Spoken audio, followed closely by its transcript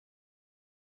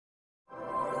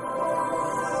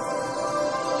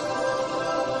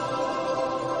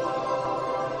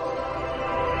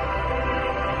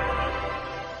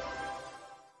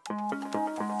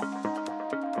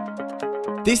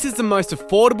This is the most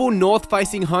affordable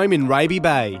north-facing home in Raby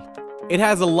Bay. It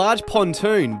has a large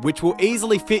pontoon which will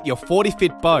easily fit your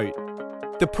 40-foot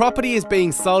boat. The property is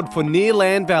being sold for near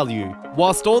land value,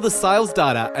 whilst all the sales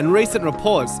data and recent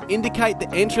reports indicate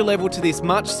the entry level to this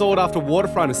much sought after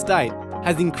waterfront estate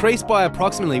has increased by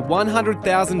approximately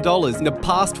 $100,000 in the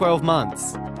past 12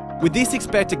 months. With this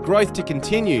expected growth to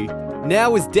continue,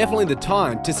 now is definitely the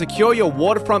time to secure your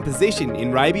waterfront position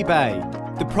in Raby Bay.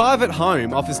 The private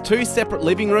home offers 2 separate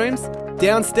living rooms,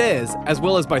 downstairs, as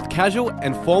well as both casual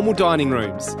and formal dining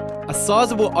rooms. A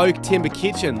sizeable oak timber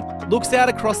kitchen looks out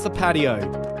across the patio,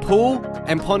 pool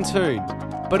and pontoon,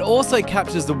 but also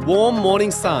captures the warm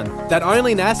morning sun that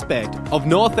only an aspect of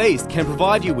Northeast can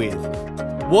provide you with.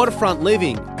 Waterfront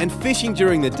living and fishing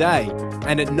during the day,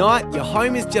 and at night your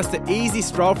home is just an easy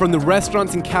stroll from the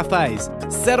restaurants and cafes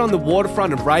set on the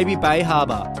waterfront of Raby Bay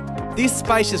Harbour. This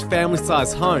spacious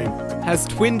family-sized home has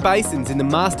twin basins in the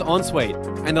master ensuite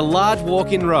and a large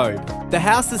walk-in robe. The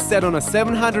house is set on a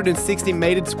 760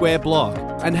 metre square block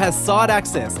and has side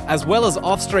access as well as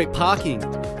off-street parking,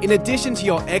 in addition to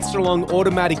your extra long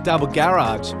automatic double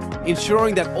garage,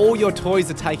 ensuring that all your toys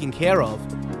are taken care of.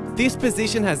 This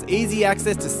position has easy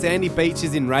access to sandy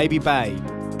beaches in Raby Bay,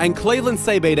 and Cleveland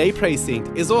CBD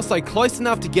precinct is also close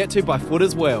enough to get to by foot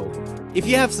as well. If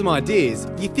you have some ideas,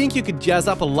 you think you could jazz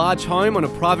up a large home on a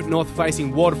private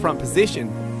north-facing waterfront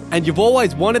position, and you've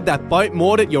always wanted that boat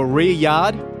moored at your rear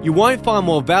yard, you won't find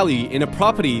more value in a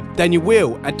property than you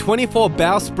will at 24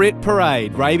 Bowsprit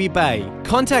Parade, Raby Bay.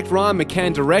 Contact Ryan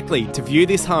McCann directly to view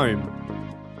this home.